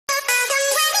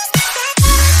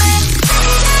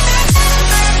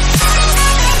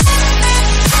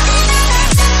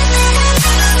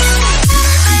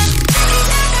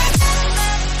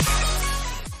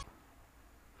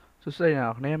Số đây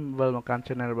nào anh em vào một kênh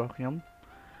channelរបស់ខ្ញុំ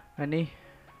ហើយនេះ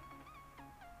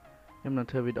ខ្ញុំនឹង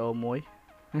ធ្វើវីដេអូមួយ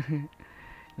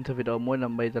ខ្ញុំធ្វើវីដេអូមួយដើ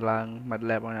ម្បីទៅឡើង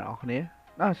MATLAB ឲ្យអ្នកនរគ្នា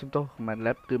សំទោស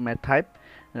MATLAB គឺ MathType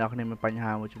អ្នកនរគ្នាមានបញ្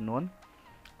ហាមួយចំនួន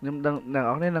ខ្ញុំដឹងអ្នកន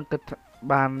រគ្នានឹងគិត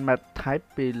បាន MathType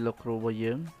ពីលោកគ្រូរបស់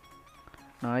យើង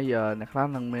ហើយអ្នកខ្លះ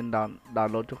នឹងមាន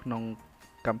download ចូលក្នុង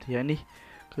កម្មវិធីនេះ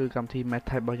គឺកម្មវិធី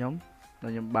MathType របស់ខ្ញុំដែ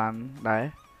លខ្ញុំបានដែរ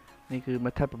នេះគឺ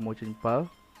MathType 6.7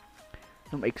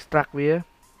 ខ្ញុំ extract វា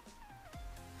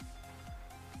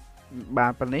បា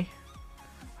នប៉ុណ្នេះ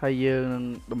ហើយយើងនឹង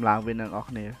ដំឡើងវានឹងអស់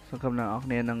គ្នាសង្ឃឹមអ្នកនរ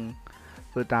គ្នានឹង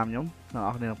ធ្វើតាមខ្ញុំអ្នកន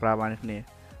រគ្នានឹងប្រើបានគ្នា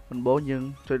ដំបូងយើង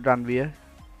ចុច run វា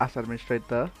as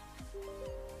administrator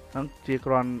ហ្នឹងជា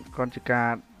គ្រាន់ជាការ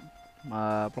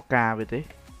ប្រកាសវាទេ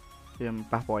វាមិន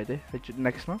ប៉ះពាល់ទេហើយចុច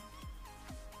next មក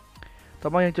តោះ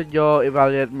មកយើងចុចយក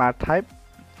evaluate MathType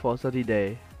for 30 day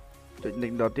ចុច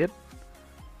next ដល់ទៀត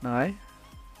ហ្នឹងហើយ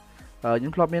ខ្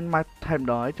ញុំធ្លាប់មាន MathType ម្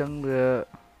ដងហើយអញ្ចឹងវា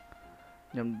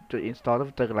ខ្ញុំចុច install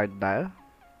ទៅកន្លែងដដែល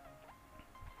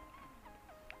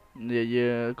និយាយ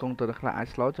គង់ទៅខ្លះអាច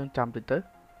slow អញ្ចឹងចាំតិចទៅ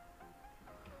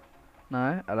ណា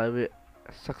ឥឡូវវា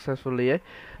successfully ហើយ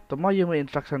តោះមកយើងមាន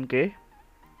instruction គេ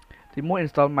ទី1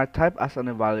 install MathType as an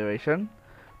evaluation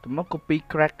តោះមក copy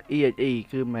crack exe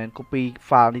គឺមិនមែន copy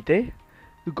file នេះទេ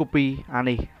គឺ copy អា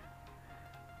នេះ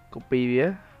copy វា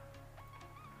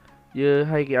យើ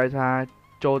ងឲ្យគេឲ្យថា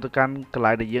ចូលទៅកាន់កន្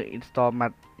លែងដែលយើង install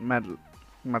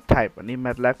MathType អានេះ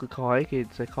MATLAB គឺខុសហើយគេ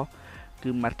សេខុសគឺ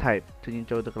MathType ចឹងយើង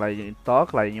ចូលទៅកន្លែងយើង install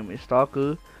កន្លែងខ្ញុំ install គឺ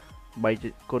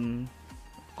 3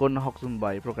 គុណ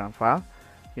 68 program file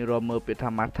យើងរកមើលពាក្យថា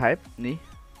MathType នេះ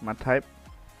MathType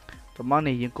តោះមក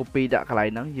នេះយើង copy ដាក់កន្លែង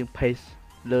ហ្នឹងយើង paste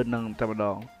លើនឹងតែម្ដ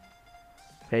ង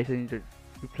paste យើងចុច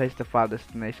replace the file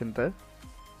destination ទៅ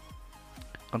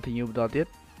continue បន្តទៀត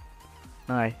ហ្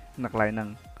នឹងហើយនៅកន្លែងហ្នឹង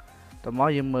តោះមក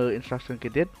យើងមើល instruction គេ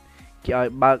ទៀតគេឲ្យ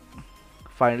បើក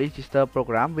file register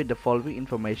program with the following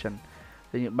information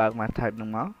យើងបើក MathType ហ្នឹង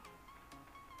មក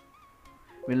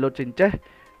វាលោតចេញចេះ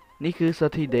នេះគឺ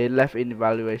 30 day left in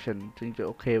evaluation ចឹងចុច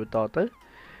OK បន្តទៅ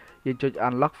យើងចុច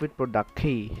unlock with product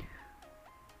key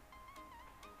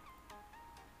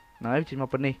ណាយចេញមក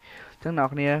ប៉ុណ្នេះអញ្ចឹងអ្នកន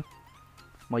រគ្នា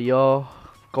មកយក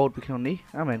code ពីក្នុងនេះ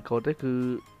មិនមែន code ទេគឺ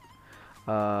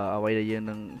អ្វីដែលយើង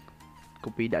នឹង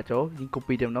copy ដាក់ចូលយើង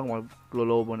copy តែម្ដងមក logo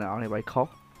របស់អ្នកនរគ្នាបាយខុស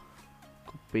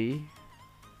copy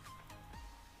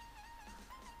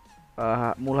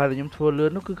មូលហេតុដែលខ្ញុំធ្វើលឿ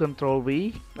ននោះគឺ control V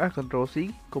control C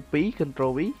copy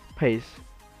control V paste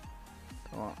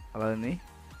ឥឡូវនេះ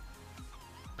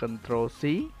control C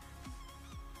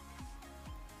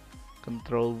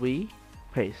control V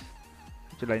paste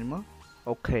ចុចឡើងមក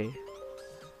អូខេ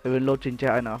ហើយវា load ចេញចេះ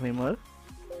ឲ្យអ្នកនរគ្នាមើល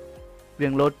វា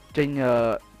load ចេញ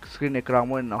screen អេក្រង់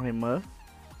មួយអ្នកនរគ្នាមើល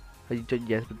ហើយចុច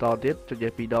yes បន្តទៀតចុច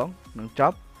yes 2 ដងនឹងច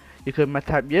ប់យើងឃើញ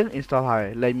MathType យើង install ហើយ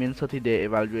លែងមាន 30 day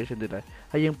evaluation ទៀត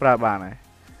ហើយយើងប្រើបានហើយ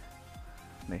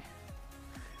នេះ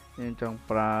យើងចង់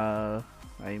ប្រើ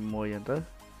អីមួយហ្នឹងទៅ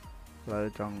ឡើយ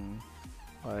ចង់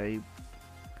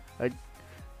អី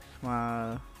ស្មើ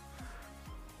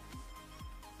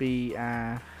 2R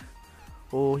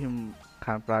អូខ្ញុំ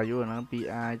ខានប្រើយូរហ្នឹង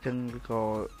 2R អញ្ចឹងក៏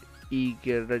E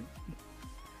គេ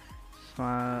ស្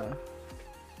មើ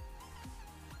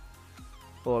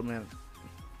អូមែន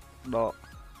ដក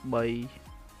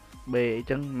 3B អញ្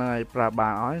ចឹងនៅប្រើបា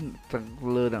នអស់ទាំង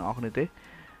លើទាំងអស់គ្នាទេ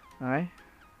ហើយ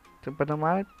ចឹងប៉ុណ្ណឹងម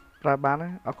កប្រើបានហើ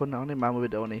យអរគុណអ្នកនរបានមើលវី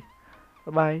ដេអូនេះ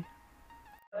Bye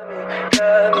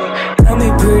Tell me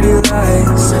pretty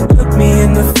lies, look me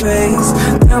in the face,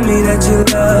 tell me that you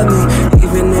love me,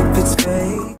 even if